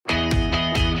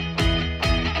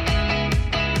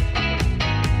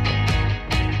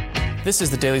This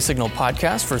is the Daily Signal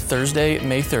podcast for Thursday,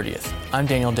 May 30th. I'm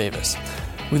Daniel Davis.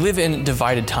 We live in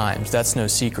divided times, that's no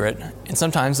secret, and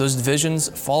sometimes those divisions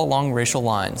fall along racial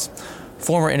lines.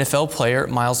 Former NFL player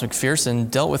Miles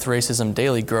McPherson dealt with racism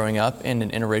daily growing up in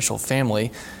an interracial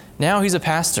family. Now he's a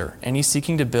pastor, and he's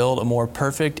seeking to build a more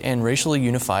perfect and racially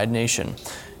unified nation.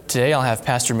 Today I'll have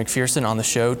Pastor McPherson on the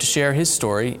show to share his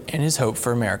story and his hope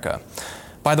for America.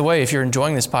 By the way, if you're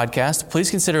enjoying this podcast,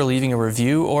 please consider leaving a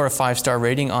review or a 5-star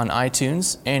rating on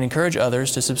iTunes and encourage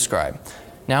others to subscribe.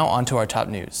 Now on to our top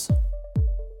news.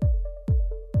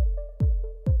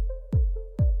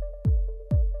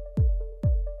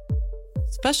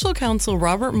 Special counsel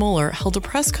Robert Mueller held a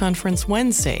press conference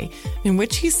Wednesday in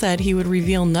which he said he would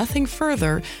reveal nothing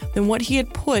further than what he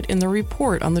had put in the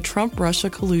report on the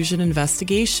Trump-Russia collusion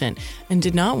investigation and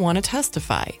did not want to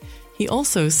testify. He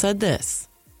also said this.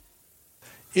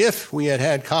 If we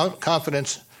had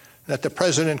confidence that the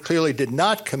president clearly did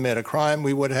not commit a crime,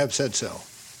 we would have said so.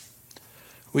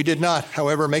 We did not,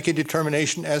 however, make a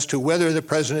determination as to whether the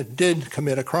president did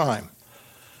commit a crime.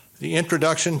 The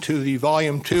introduction to the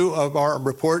Volume 2 of our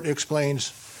report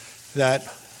explains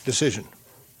that decision.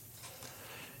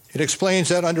 It explains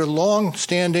that under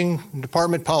long-standing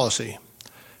department policy,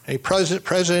 a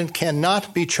president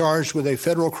cannot be charged with a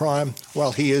federal crime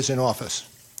while he is in office.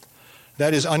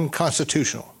 That is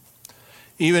unconstitutional.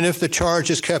 Even if the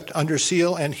charge is kept under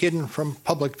seal and hidden from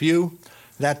public view,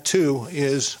 that too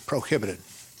is prohibited.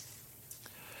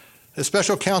 The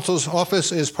special counsel's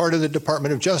office is part of the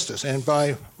Department of Justice, and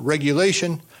by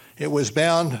regulation, it was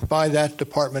bound by that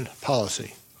department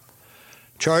policy.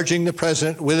 Charging the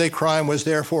president with a crime was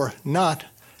therefore not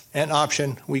an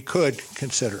option we could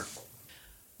consider.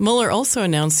 Mueller also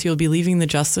announced he will be leaving the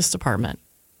Justice Department.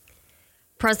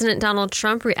 President Donald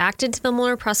Trump reacted to the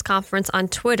Mueller press conference on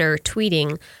Twitter,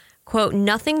 tweeting, quote,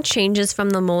 "Nothing changes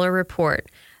from the Mueller report.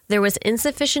 There was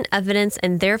insufficient evidence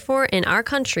and therefore in our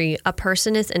country, a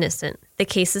person is innocent. The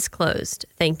case is closed.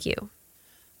 Thank you."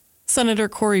 Senator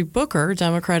Cory Booker,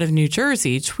 Democrat of New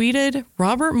Jersey, tweeted,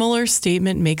 "Robert Mueller's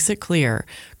statement makes it clear.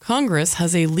 Congress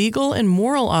has a legal and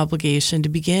moral obligation to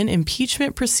begin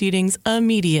impeachment proceedings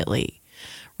immediately."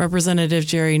 Representative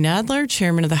Jerry Nadler,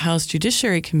 chairman of the House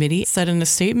Judiciary Committee, said in a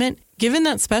statement, "Given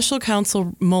that special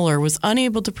counsel Mueller was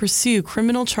unable to pursue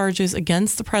criminal charges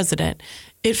against the president,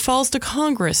 it falls to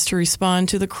Congress to respond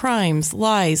to the crimes,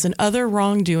 lies, and other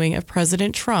wrongdoing of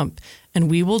President Trump, and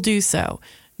we will do so.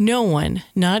 No one,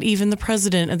 not even the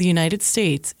President of the United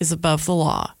States, is above the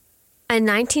law." A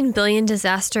 $19 billion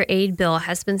disaster aid bill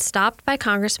has been stopped by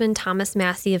Congressman Thomas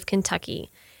Massie of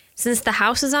Kentucky. Since the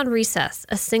House is on recess,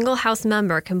 a single House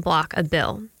member can block a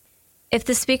bill. If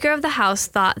the Speaker of the House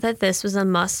thought that this was a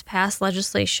must-pass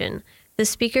legislation, the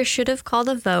Speaker should have called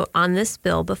a vote on this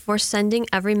bill before sending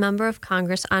every member of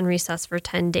Congress on recess for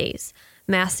 10 days,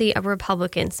 Massie, a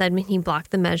Republican, said when he blocked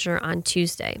the measure on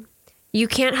Tuesday. "You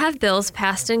can't have bills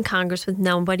passed in Congress with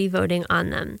nobody voting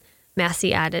on them,"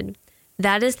 Massie added.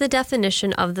 "That is the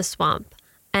definition of the swamp,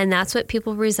 and that's what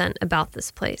people resent about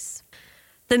this place."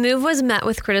 The move was met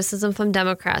with criticism from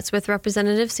Democrats, with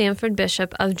Representative Sanford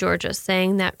Bishop of Georgia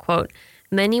saying that, quote,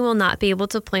 "Many will not be able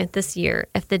to plant this year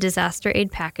if the disaster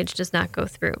aid package does not go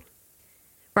through."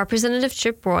 Representative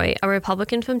Chip Roy, a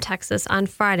Republican from Texas, on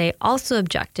Friday also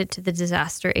objected to the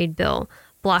disaster aid bill,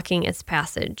 blocking its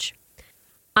passage.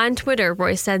 On Twitter,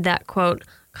 Roy said that, quote,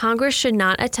 "Congress should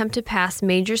not attempt to pass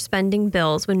major spending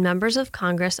bills when members of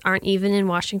Congress aren't even in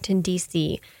Washington,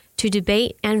 D.C., to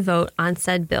debate and vote on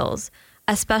said bills,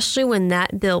 especially when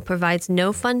that bill provides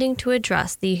no funding to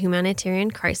address the humanitarian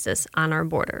crisis on our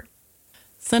border."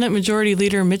 Senate Majority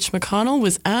Leader Mitch McConnell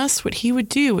was asked what he would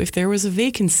do if there was a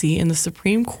vacancy in the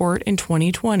Supreme Court in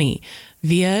 2020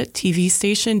 via TV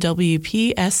station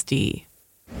WPSD.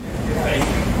 If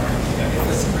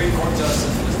the Supreme Court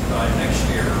justice was divided next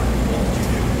year,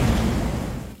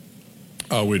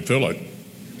 what would you do? We'd fill it.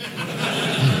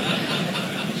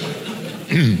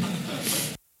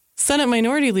 Senate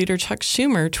Minority Leader Chuck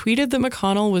Schumer tweeted that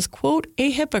McConnell was, quote,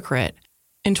 "a hypocrite."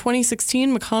 In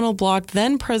 2016, McConnell blocked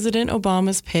then-President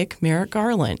Obama's pick, Merrick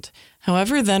Garland.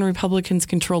 However, then Republicans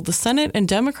controlled the Senate and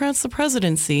Democrats the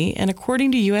presidency, and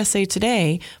according to USA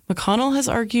Today, McConnell has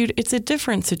argued it's a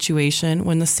different situation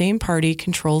when the same party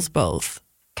controls both.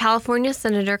 California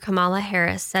Senator Kamala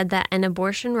Harris said that an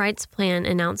abortion rights plan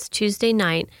announced Tuesday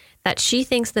night that she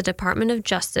thinks the Department of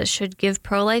Justice should give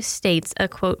pro-life states a,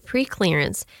 quote,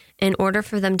 "pre-clearance" in order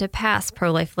for them to pass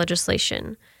pro-life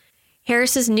legislation.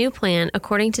 Harris's new plan,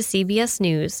 according to CBS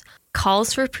News,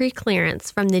 calls for pre-clearance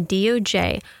from the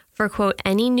DOJ for, quote,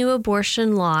 "any new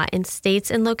abortion law in states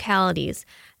and localities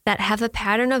that have a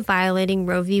pattern of violating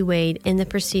Roe v. Wade in the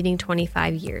preceding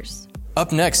 25 years.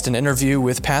 Up next, an interview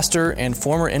with pastor and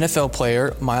former NFL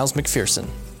player Miles McPherson.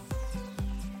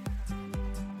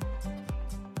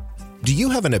 Do you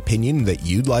have an opinion that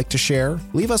you'd like to share?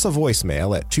 Leave us a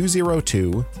voicemail at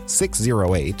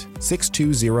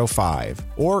 202-608-6205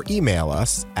 or email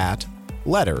us at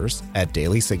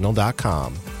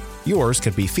letters@dailysignal.com. Yours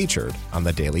could be featured on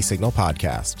the Daily Signal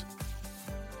podcast.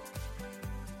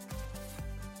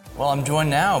 Well, I'm joined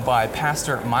now by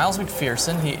Pastor Miles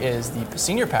McPherson. He is the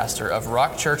senior pastor of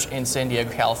Rock Church in San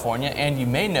Diego, California, and you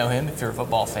may know him if you're a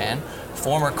football fan,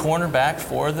 former cornerback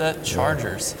for the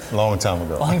Chargers. Yeah. Long time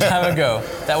ago.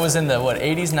 That was in the,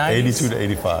 80s, 90s? 82 to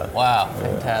 85. Wow,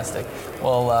 fantastic.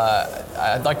 Well,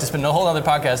 I'd like to spend a whole other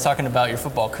podcast talking about your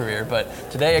football career, but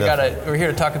today we're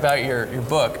here to talk about your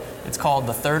book. It's called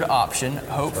The Third Option,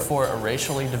 Hope for a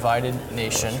Racially Divided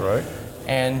Nation. That's right.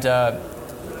 And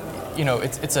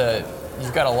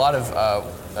you've got a lot of,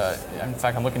 in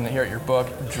fact, I'm looking here at your book.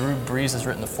 Drew Brees has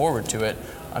written the foreword to it.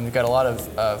 You've got a lot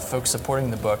of folks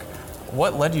supporting the book.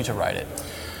 What led you to write it?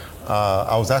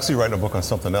 I was actually writing a book on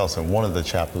something else, and one of the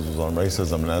chapters was on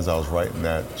racism. And as I was writing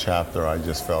that chapter, I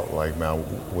just felt like, man, I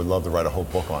would love to write a whole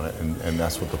book on it. And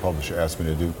that's what the publisher asked me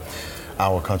to do.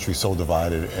 Our country's so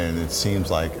divided, and it seems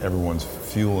like everyone's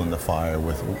fueling the fire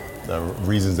with the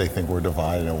reasons they think we're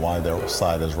divided and why their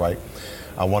side is right.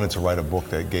 I wanted to write a book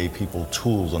that gave people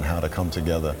tools on how to come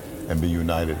together and be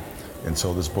united. And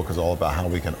so this book is all about how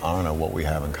we can honor what we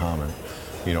have in common.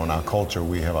 In our culture,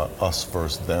 we have a us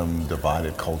versus them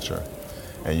divided culture.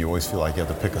 And you always feel like you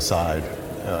have to pick a side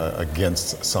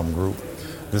against some group.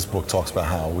 This book talks about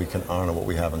how we can honor what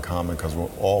we have in common because we're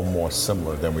all more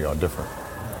similar than we are different.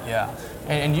 Yeah.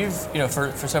 And you've,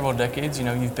 for several decades, you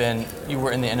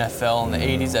were in the NFL in the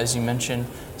 80s, as you mentioned.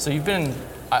 So you've been,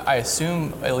 I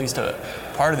assume, at least a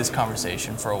part of this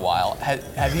conversation for a while.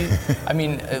 Have you, at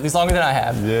least longer than I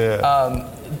have. Yeah.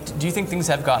 Do you think things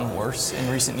have gotten worse in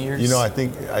recent years? I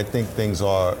think things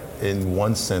are, in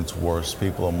one sense, worse.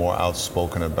 People are more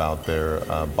outspoken about their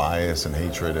bias and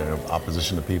hatred and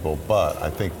opposition to people, but I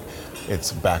think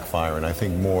it's backfiring. I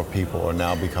think more people are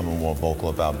now becoming more vocal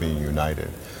about being united.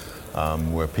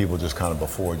 Where people just kind of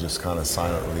before just kind of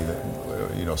silently,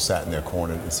 sat in their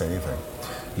corner and didn't say anything.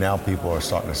 Now people are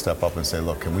starting to step up and say,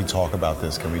 look, can we talk about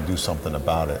this? Can we do something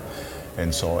about it?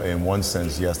 And so in one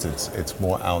sense, yes, it's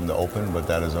more out in the open, but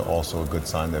that is also a good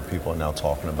sign that people are now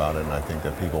talking about it. And I think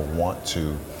that people want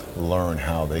to learn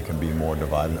how they can be more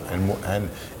divided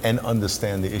and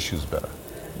understand the issues better.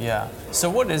 Yeah. So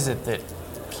what is it that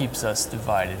keeps us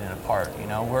divided and apart?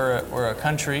 We're a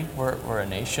country, we're a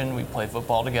nation, we play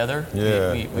football together.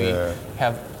 Yeah, we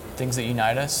have things that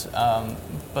unite us,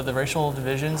 but the racial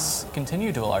divisions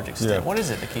continue to a large extent. Yeah. What is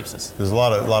it that keeps us? There's a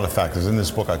lot of factors. In this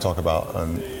book I talk about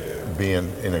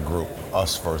being in a group,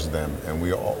 us versus them, and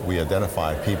we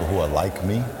identify people who are like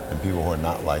me and people who are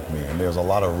not like me. And there's a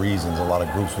lot of reasons, a lot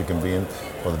of groups we can be in,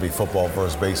 whether it be football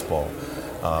versus baseball.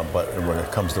 But when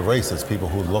it comes to race, it's people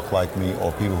who look like me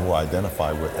or people who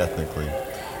identify with ethnically.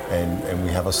 And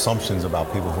we have assumptions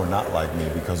about people who are not like me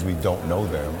because we don't know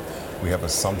them. We have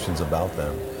assumptions about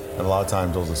them. And a lot of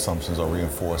times those assumptions are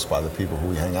reinforced by the people who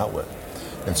we hang out with.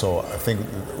 And so I think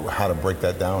how to break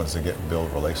that down is to build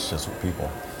relationships with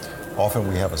people. Often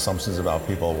we have assumptions about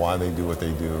people, why they do what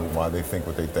they do, why they think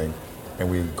what they think, and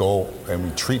we go and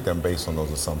we treat them based on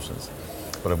those assumptions.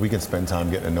 But if we can spend time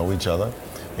getting to know each other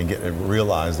and get to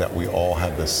realize that we all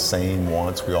have the same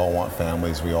wants, we all want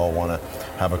families, we all want to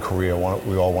have a career,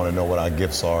 we all want to know what our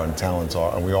gifts are and talents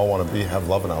are, and we all want to have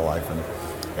love in our life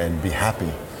and be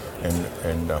happy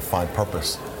and find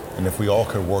purpose. And if we all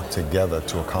could work together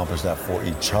to accomplish that for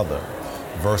each other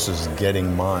versus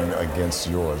getting mine against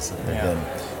yours. Again,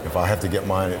 if I have to get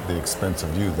mine at the expense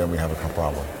of you, then we have a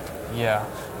problem. Yeah.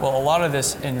 Well, a lot of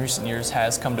this in recent years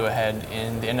has come to a head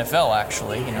in the NFL,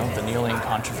 actually. The kneeling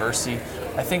controversy,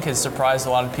 I think, has surprised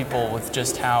a lot of people with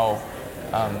just how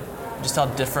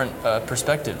different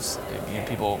perspectives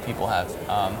people have.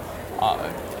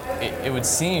 It would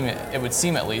seem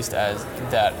at least as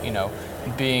that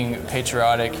being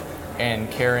patriotic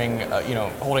and caring,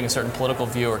 holding a certain political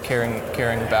view or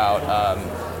caring about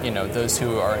those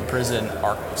who are in prison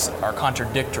are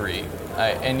contradictory,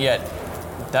 and yet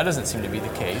that doesn't seem to be the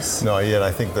case. No, yet I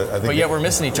think. But yet we're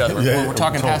missing each other. We're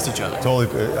talking past each other. Totally,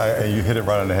 you hit it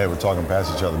right on the head. We're talking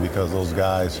past each other because those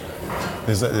guys.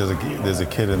 There's a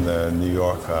kid in the New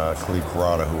York, Khalid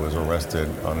Barada, who was arrested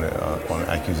on an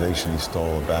accusation he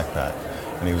stole a backpack,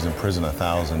 and he was in prison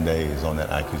 1,000 days on that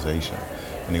accusation,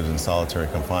 and he was in solitary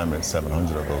confinement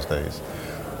 700 of those days.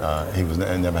 He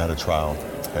never had a trial,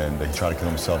 and he tried to kill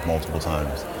himself multiple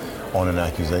times on an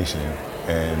accusation,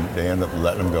 and they ended up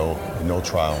letting him go, no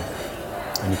trial.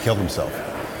 and he killed himself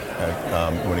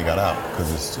when he got out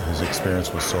because his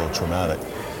experience was so traumatic.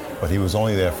 But he was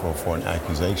only there for an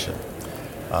accusation.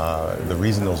 The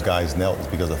reason those guys knelt is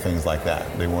because of things like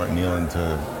that. They weren't kneeling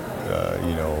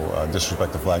to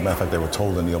disrespect the flag. Matter of fact, they were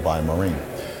told to kneel by a Marine.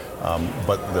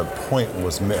 But the point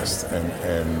was missed,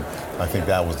 and I think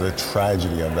that was the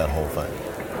tragedy of that whole thing.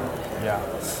 Yeah.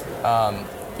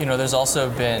 There's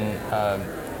also been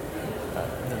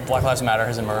Black Lives Matter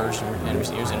has emerged and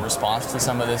was in response to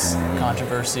some of this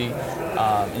controversy.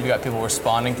 You've got people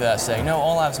responding to that saying, no,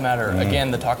 all lives matter.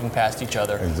 Again, they're talking past each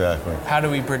other. Exactly. How do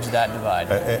we bridge that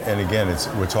divide? And again,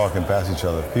 we're talking past each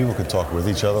other. People could talk with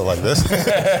each other like this,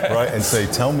 right? And say,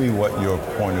 tell me what your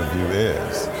point of view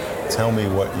is. Tell me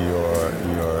what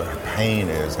your pain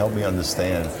is. Help me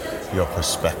understand your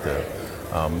perspective.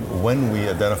 When we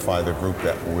identify the group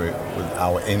that we're with,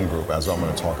 our in-group, as I'm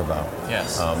going to talk about,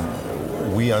 yes.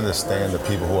 We understand the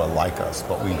people who are like us,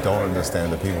 but we don't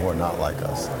understand the people who are not like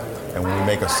us. And when we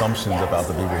make assumptions about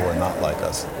the people who are not like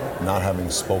us, not having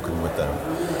spoken with them,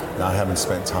 not having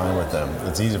spent time with them,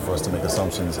 it's easy for us to make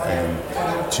assumptions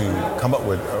and to come up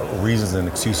with reasons and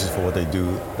excuses for what they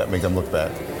do that make them look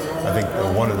bad. I think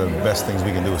one of the best things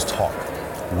we can do is talk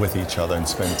with each other and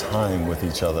spend time with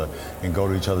each other and go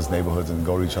to each other's neighborhoods and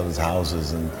go to each other's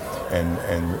houses and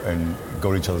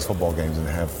go to each other's football games and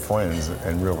have friends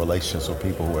and real relationships with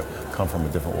people who come from a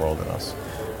different world than us.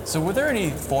 So were there any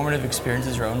formative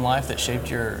experiences in your own life that shaped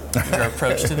your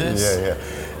approach to this? Yeah.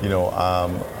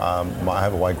 I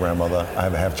have a white grandmother, I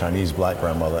have a half Chinese black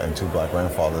grandmother and 2 black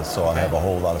grandfathers, so I have a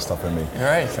whole lot of stuff in me.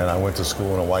 Right. And I went to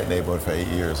school in a white neighborhood for 8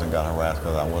 years and got harassed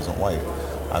because I wasn't white.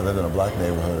 I lived in a black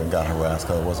neighborhood and got harassed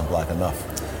because I wasn't black enough.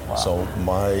 Wow. So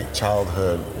my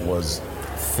childhood was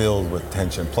filled with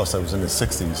tension. Plus I was in the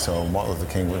 60s, so Martin Luther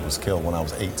King was killed when I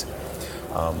was 8.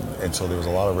 And so there was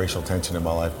a lot of racial tension in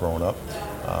my life growing up.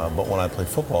 But when I played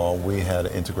football, we had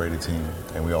an integrated team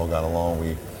and we all got along.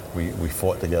 We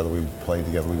fought together, we played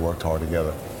together, we worked hard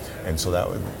together. And so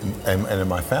and in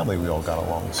my family, we all got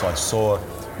along. So I saw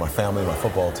my family, my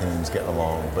football teams getting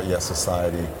along, but yet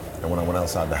society, and when I went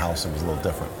outside the house, it was a little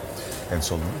different. And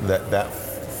so that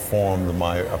formed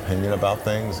my opinion about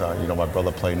things. My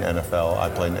brother played in the NFL, I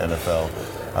played in the NFL.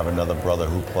 I have another brother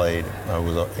who played, who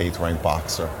was an 8th ranked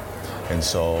boxer. And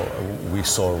so we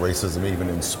saw racism even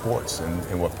in sports and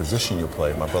in what position you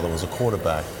played. My brother was a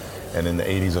quarterback, and in the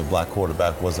 80s, a black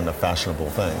quarterback wasn't a fashionable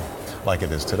thing like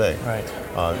it is today. Right.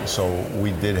 So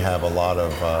we did have a lot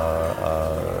of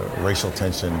racial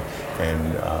tension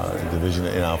and division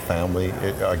in our family,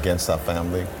 against our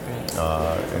family.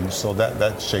 And so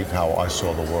that shaped how I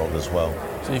saw the world as well.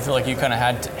 So you feel like you kind of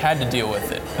had to deal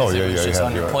with it? Oh, yeah, it was just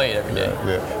on your plate every day.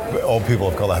 Yeah. All people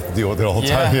of color have to deal with it all the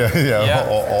time.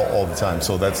 All the time.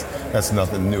 So that's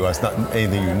nothing new. That's not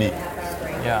anything unique.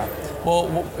 Yeah. Well,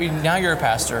 now you're a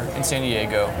pastor in San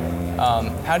Diego.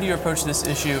 How do you approach this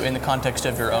issue in the context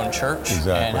of your own church?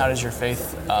 Exactly. And how does your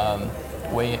faith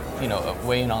weigh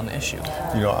in on the issue?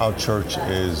 Our church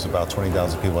is about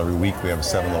 20,000 people every week. We have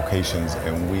 7 locations,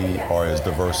 and we are as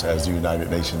diverse as the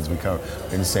United Nations. We come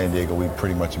in San Diego. We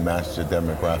pretty much match the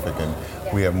demographic, and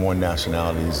we have more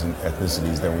nationalities and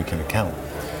ethnicities than we can count.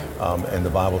 And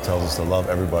the Bible tells us to love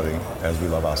everybody as we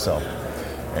love ourselves.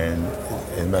 And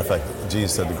as a matter of fact,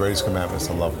 Jesus said the greatest commandment is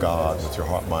to love God with your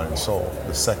heart, mind, and soul.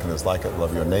 The second is like it,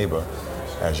 love your neighbor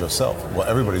as yourself. Well,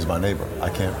 everybody's my neighbor. I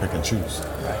can't pick and choose.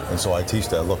 Right. And so I teach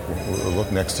that, look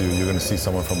next to you, you're going to see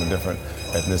someone from a different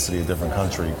ethnicity, a different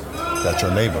country. That's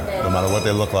your neighbor. No matter what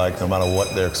they look like, no matter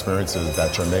what their experience is,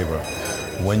 that's your neighbor.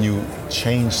 When you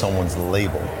change someone's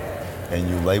label and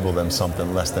you label them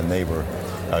something less than neighbor,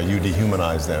 you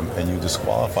dehumanize them and you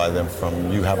disqualify them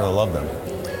from you having to love them.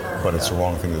 But it's the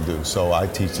wrong thing to do. So I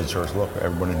teach the church, look,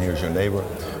 everyone in here is your neighbor.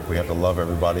 We have to love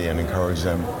everybody and encourage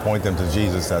them, point them to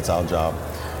Jesus, that's our job.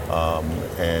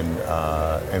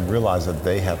 And realize that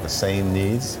they have the same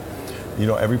needs.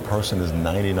 Every person is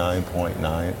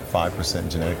 99.95%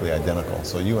 genetically identical.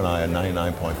 So you and I are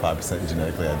 99.5%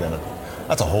 genetically identical.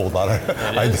 That's a whole lot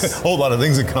of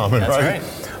things in common, that's right?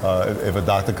 If a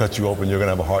doctor cuts you open, you're gonna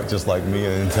have a heart just like me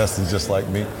and intestines just like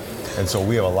me. And so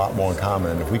we have a lot more in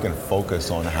common. And if we can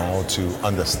focus on how to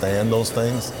understand those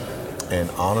things and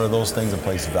honor those things and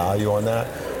place value on that,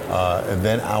 and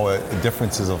then our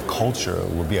differences of culture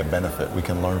will be a benefit. We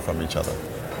can learn from each other.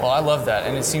 Well, I love that.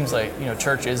 And it seems like,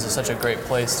 church is such a great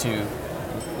place to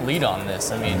lead on this.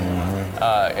 I mean,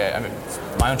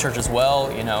 my own church as well,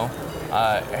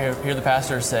 I hear the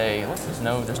pastor say, look, there's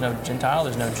no Gentile,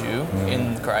 there's no Jew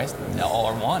in Christ, all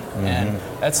are one. And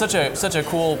that's such a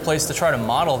cool place to try to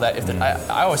model that.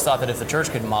 I always thought that if the church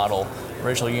could model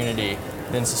racial unity,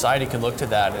 then society could look to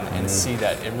that and see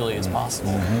that it really is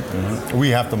possible. We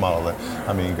have to model it.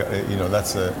 I mean,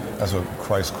 that's what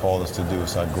Christ called us to do.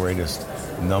 It's our greatest,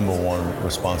 number one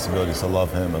responsibility, is to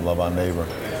love Him and love our neighbor.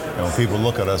 And when people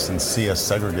look at us and see us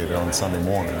segregated on Sunday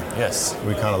morning, yes,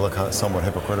 we kind of look somewhat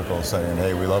hypocritical, saying,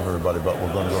 hey, we love everybody, but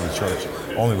we're going to go to church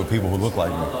only with people who look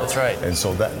like me. That's right. And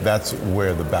so that's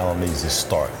where the battle needs to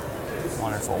start.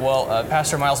 Wonderful. Well,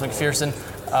 Pastor Miles McPherson,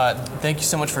 thank you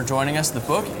so much for joining us. The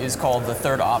book is called The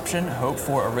Third Option, Hope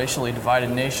for a Racially Divided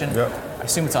Nation. Yep. I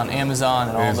assume it's on Amazon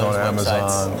and all those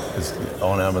websites. It's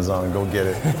on Amazon. Go get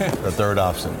it. The Third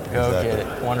Option. Go get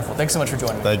it. Wonderful. Thanks so much for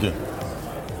joining me. Thank you.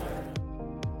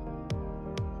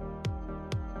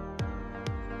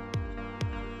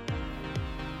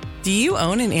 Do you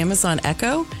own an Amazon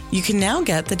Echo? You can now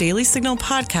get the Daily Signal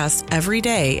podcast every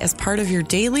day as part of your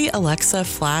daily Alexa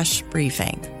flash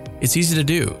briefing. It's easy to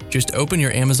do. Just open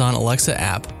your Amazon Alexa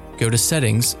app, go to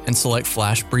Settings, and select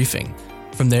Flash Briefing.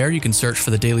 From there, you can search for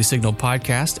the Daily Signal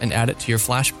podcast and add it to your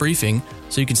flash briefing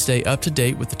so you can stay up to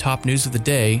date with the top news of the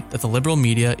day that the liberal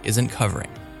media isn't covering.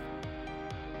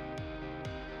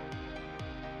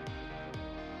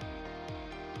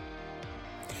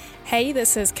 Hey,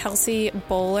 this is Kelsey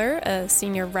Bowler, a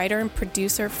senior writer and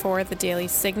producer for the Daily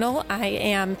Signal. I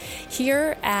am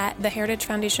here at the Heritage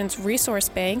Foundation's Resource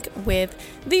Bank with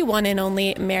the one and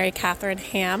only Mary Catherine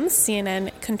Ham,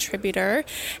 CNN contributor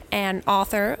and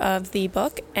author of the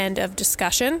book End of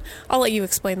Discussion. I'll let you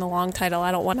explain the long title.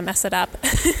 I don't want to mess it up.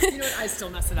 You know what? I still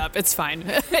mess it up. It's fine.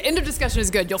 End of Discussion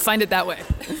is good. You'll find it that way.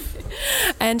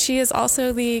 And she is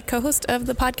also the co-host of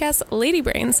the podcast Lady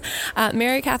Brains.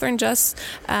 Mary Catherine just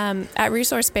at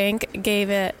Resource Bank gave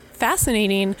a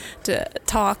fascinating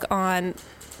talk on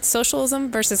socialism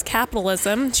versus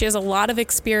capitalism. She has a lot of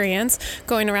experience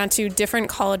going around to different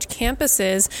college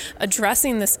campuses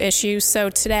addressing this issue. So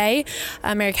today,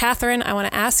 Mary Catherine, I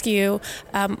want to ask you,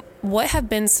 what have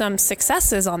been some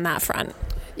successes on that front?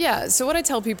 Yeah, so what I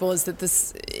tell people is that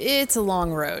it's a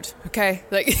long road, okay?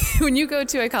 Like, when you go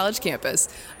to a college campus,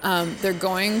 they're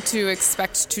going to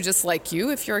expect to just like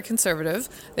you if you're a conservative.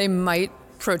 They might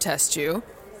protest you,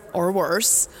 or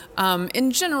worse. In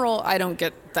general, I don't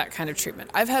get that kind of treatment.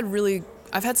 I've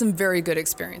had some very good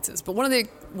experiences, but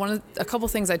a couple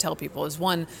things I tell people is,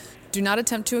 one, do not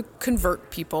attempt to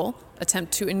convert people,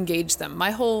 attempt to engage them.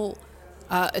 My whole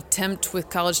attempt with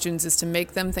college students is to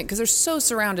make them think, because they're so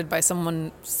surrounded by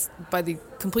the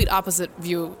complete opposite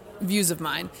views of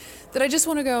mine, that I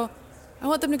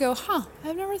want them to go,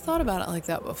 I've never thought about it like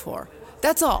that before.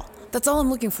 That's all I'm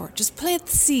looking for. Just plant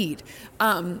the seed.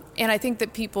 And I think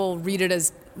that people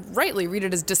rightly read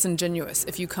it as disingenuous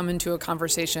if you come into a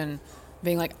conversation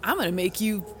being like, I'm going to make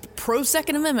you pro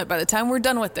Second Amendment by the time we're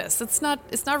done with this. It's not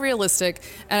realistic,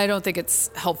 and I don't think it's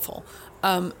helpful.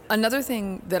 Another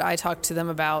thing that I talk to them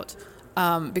about,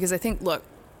 because I think, look,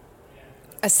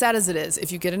 as sad as it is,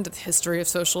 if you get into the history of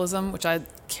socialism, which I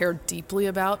care deeply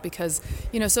about, because,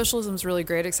 socialism is really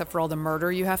great except for all the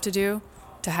murder you have to do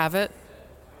to have it.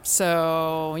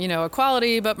 So,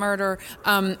 equality, but murder.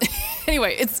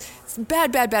 Anyway, it's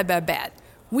bad.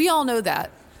 We all know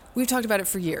that. We've talked about it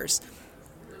for years.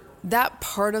 That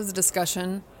part of the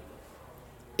discussion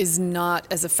is not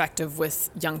as effective with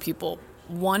young people.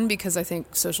 One, because I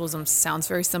think socialism sounds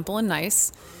very simple and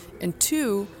nice. And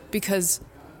two, because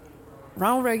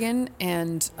Ronald Reagan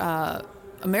and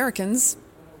Americans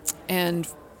and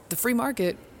the free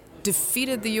market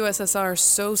defeated the USSR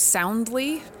so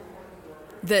soundly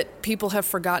that people have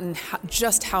forgotten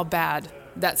just how bad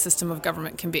that system of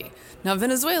government can be. Now,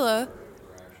 Venezuela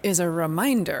is a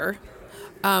reminder,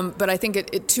 but I think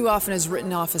it too often is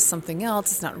written off as something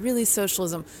else. It's not really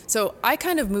socialism. So I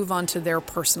kind of move on to their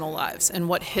personal lives and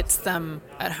what hits them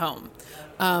at home.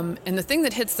 And the thing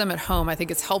that hits them at home, I think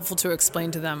it's helpful to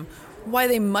explain to them why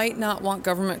they might not want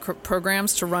government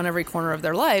programs to run every corner of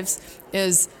their lives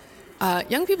is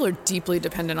young people are deeply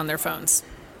dependent on their phones.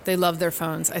 They love their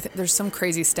phones. I think there's some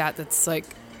crazy stat that's like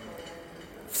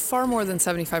far more than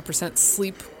 75%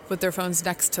 sleep with their phones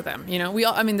next to them.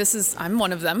 I'm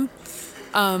one of them.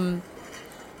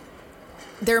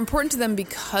 They're important to them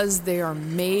because they are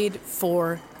made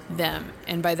for them.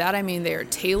 And by that, I mean they are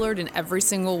tailored in every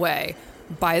single way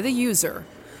by the user.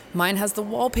 Mine has the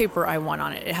wallpaper I want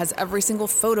on it. It has every single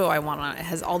photo I want on it. It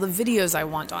has all the videos I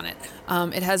want on it.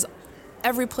 It has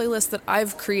every playlist that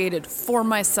I've created for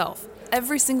myself.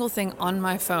 Every single thing on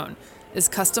my phone is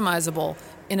customizable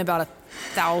in about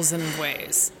 1,000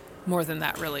 ways. More than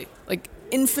that, really. Like,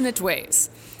 infinite ways.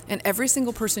 And every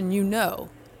single person you know,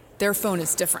 their phone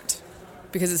is different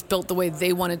because it's built the way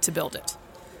they wanted to build it.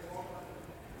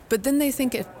 But then they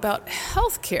think about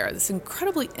healthcare, this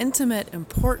incredibly intimate,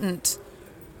 important,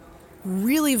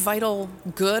 really vital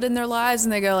good in their lives,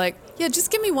 and they go like, yeah,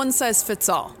 just give me one size fits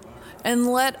all and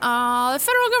let the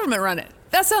federal government run it.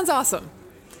 That sounds awesome.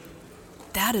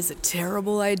 That is a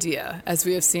terrible idea, as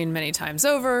we have seen many times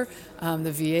over.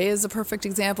 The VA is a perfect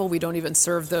example. We don't even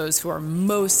serve those who are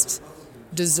most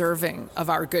deserving of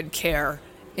our good care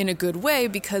in a good way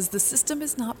because the system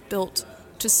is not built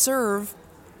to serve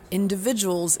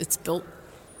individuals. It's built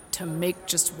to make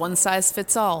just one size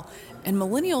fits all. And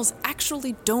millennials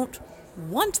actually don't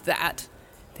want that.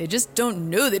 They just don't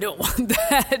know they don't want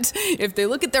that. If they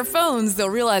look at their phones, they'll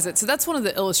realize it. So that's one of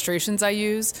the illustrations I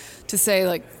use to say,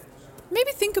 like,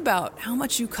 maybe think about how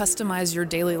much you customize your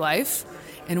daily life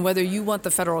and whether you want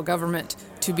the federal government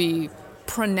to be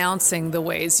pronouncing the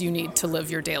ways you need to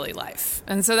live your daily life.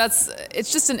 And so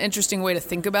it's just an interesting way to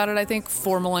think about it, I think,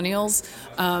 for millennials,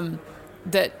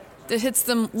 that hits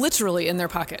them literally in their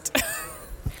pocket.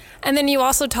 And then you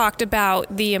also talked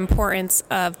about the importance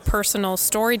of personal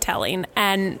storytelling.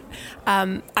 And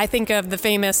I think of the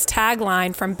famous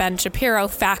tagline from Ben Shapiro,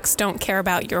 "Facts don't care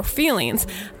about your feelings."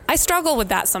 I struggle with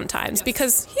that sometimes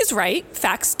because he's right.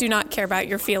 Facts do not care about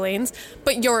your feelings,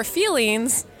 but your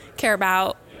feelings care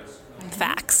about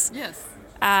facts. Yes.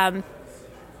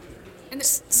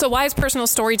 So why is personal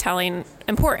storytelling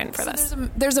important for this?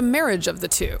 There's a marriage of the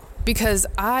two because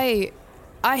I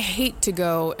hate to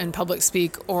go and public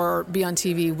speak or be on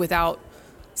TV without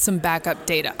some backup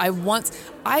data.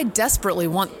 I desperately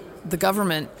want the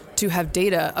government to have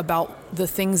data about the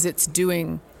things it's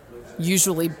doing,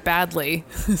 usually badly,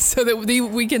 so that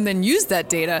we can then use that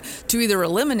data to either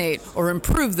eliminate or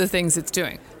improve the things it's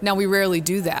doing. Now, we rarely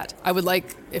do that. I would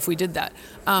like if we did that.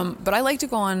 But I like to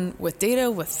go on with data,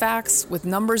 with facts, with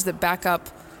numbers that back up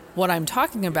what I'm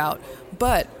talking about.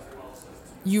 But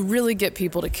you really get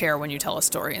people to care when you tell a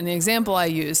story. And the example I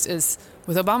used is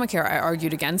with Obamacare. I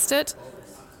argued against it.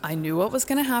 I knew what was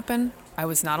going to happen. I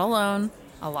was not alone.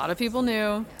 A lot of people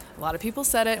knew. A lot of people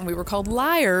said it, and we were called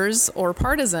liars or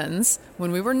partisans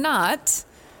when we were not.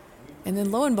 And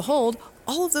then lo and behold,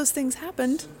 all of those things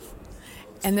happened.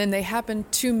 And then they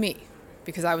happened to me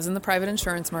because I was in the private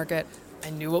insurance market. I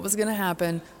knew what was going to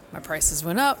happen. My prices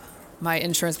went up. My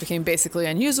insurance became basically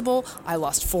unusable. I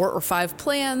lost 4 or 5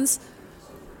 plans.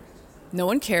 No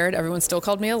one cared. Everyone still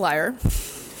called me a liar.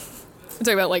 I'm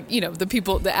talking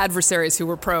about the adversaries who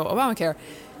were pro Obamacare.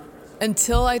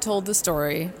 Until I told the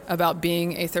story about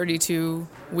being a 32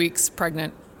 weeks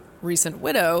pregnant recent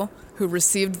widow who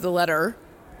received the letter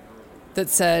that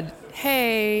said,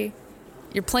 hey,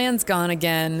 your plan's gone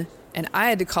again. And I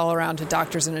had to call around to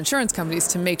doctors and insurance companies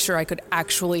to make sure I could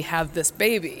actually have this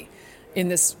baby in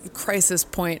this crisis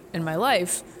point in my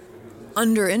life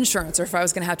under insurance, or if I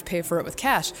was going to have to pay for it with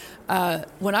cash.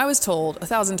 When I was told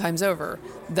 1,000 times over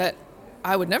that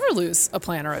I would never lose a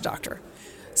plan or a doctor.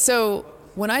 So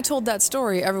when I told that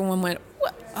story, everyone went,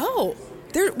 what? Oh,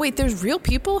 there's real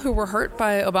people who were hurt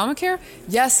by Obamacare?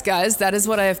 Yes, guys, that is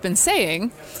what I have been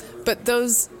saying. But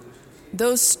those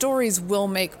stories will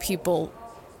make people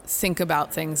think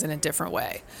about things in a different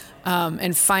way,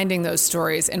 and finding those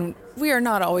stories. And we are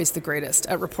not always the greatest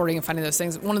at reporting and finding those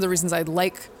things. One of the reasons I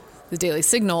like the Daily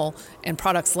Signal and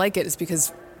products like it is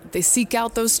because they seek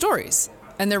out those stories,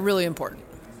 and they're really important.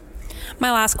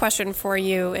 My last question for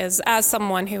you is, as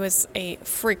someone who is a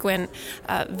frequent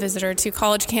visitor to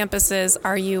college campuses,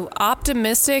 are you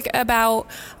optimistic about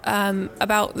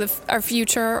our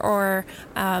future, or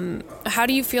how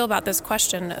do you feel about this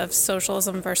question of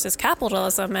socialism versus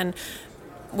capitalism, and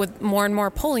with more and more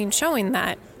polling showing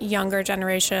that younger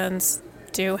generations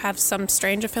do have some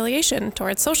strange affiliation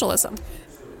towards socialism?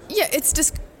 Yeah, it's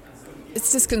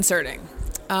disconcerting.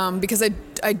 Because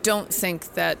I don't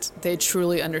think that they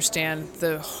truly understand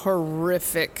the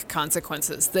horrific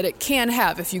consequences that it can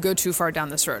have if you go too far down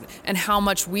this road, and how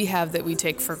much we have that we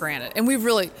take for granted. And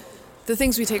the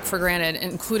things we take for granted,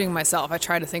 including myself, I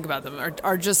try to think about them,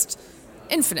 are just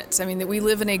infinite. I mean, that we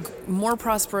live in a more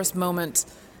prosperous moment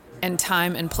and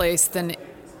time and place than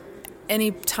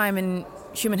any time in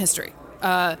human history.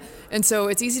 And so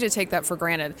it's easy to take that for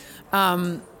granted.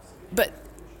 But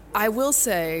I will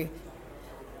say,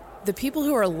 the people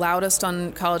who are loudest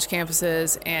on college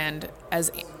campuses and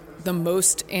as the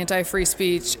most anti-free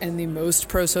speech and the most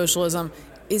pro-socialism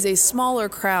is a smaller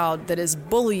crowd that is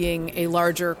bullying a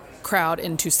larger crowd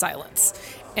into silence.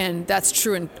 And that's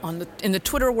true in the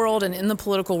Twitter world and in the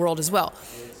political world as well.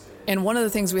 And one of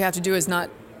the things we have to do is not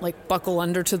buckle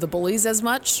under to the bullies as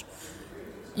much.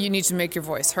 You need to make your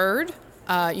voice heard.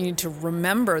 You need to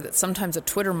remember that sometimes a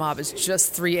Twitter mob is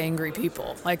just 3 angry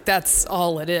people. Like, that's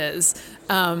all it is.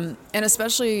 And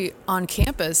especially on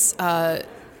campus,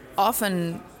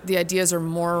 often the ideas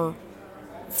are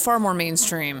far more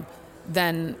mainstream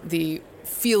than the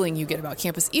feeling you get about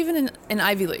campus, even in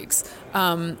Ivy Leagues.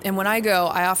 And when I go,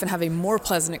 I often have a more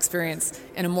pleasant experience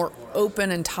and a more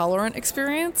open and tolerant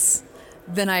experience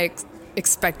than I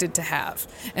expected to have.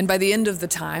 And by the end of the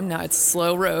time, now it's a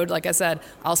slow road, like I said,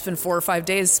 I'll spend 4 or 5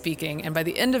 days speaking, and by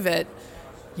the end of it,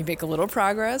 you make a little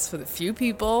progress with a few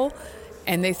people,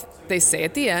 and they say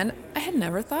at the end, I had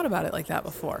never thought about it like that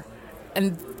before.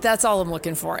 And that's all I'm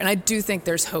looking for, and I do think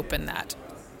there's hope in that.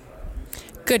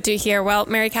 Good to hear. Well,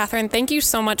 Mary Catherine, thank you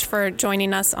so much for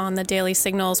joining us on the Daily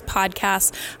Signals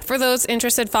podcast. For those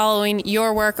interested following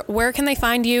your work, where can they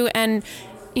find you? And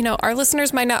our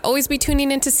listeners might not always be tuning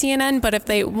into CNN, but if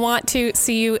they want to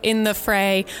see you in the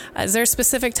fray, is there a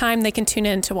specific time they can tune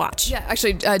in to watch? Yeah,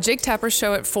 actually, Jake Tapper's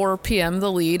show at 4 p.m.,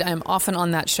 The Lead. I'm often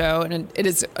on that show, and it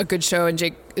is a good show, and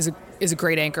Jake is a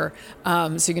great anchor.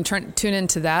 So you can tune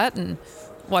into that and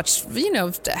watch,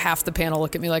 half the panel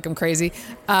look at me like I'm crazy.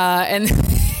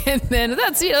 And then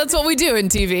that's what we do in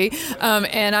TV.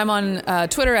 And I'm on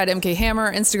Twitter at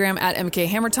MKHammer, Instagram at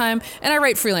MKHammerTime, and I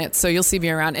write freelance, so you'll see me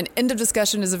around. And End of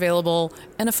Discussion is available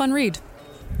and a fun read.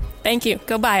 Thank you.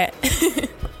 Go buy it.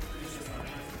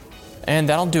 And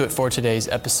that'll do it for today's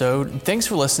episode. Thanks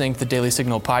for listening to the Daily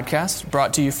Signal podcast,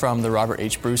 brought to you from the Robert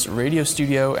H. Bruce Radio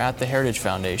Studio at the Heritage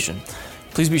Foundation.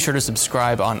 Please be sure to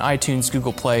subscribe on iTunes,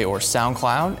 Google Play, or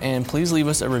SoundCloud, and please leave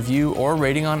us a review or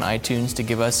rating on iTunes to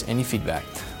give us any feedback.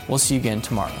 We'll see you again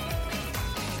tomorrow.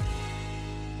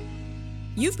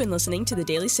 You've been listening to the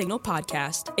Daily Signal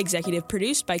podcast, executive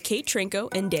produced by Kate Trinko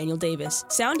and Daniel Davis.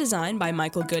 Sound design by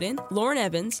Michael Gooden, Lauren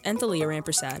Evans, and Thalia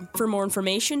Rampersad. For more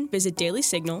information, visit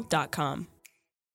dailysignal.com.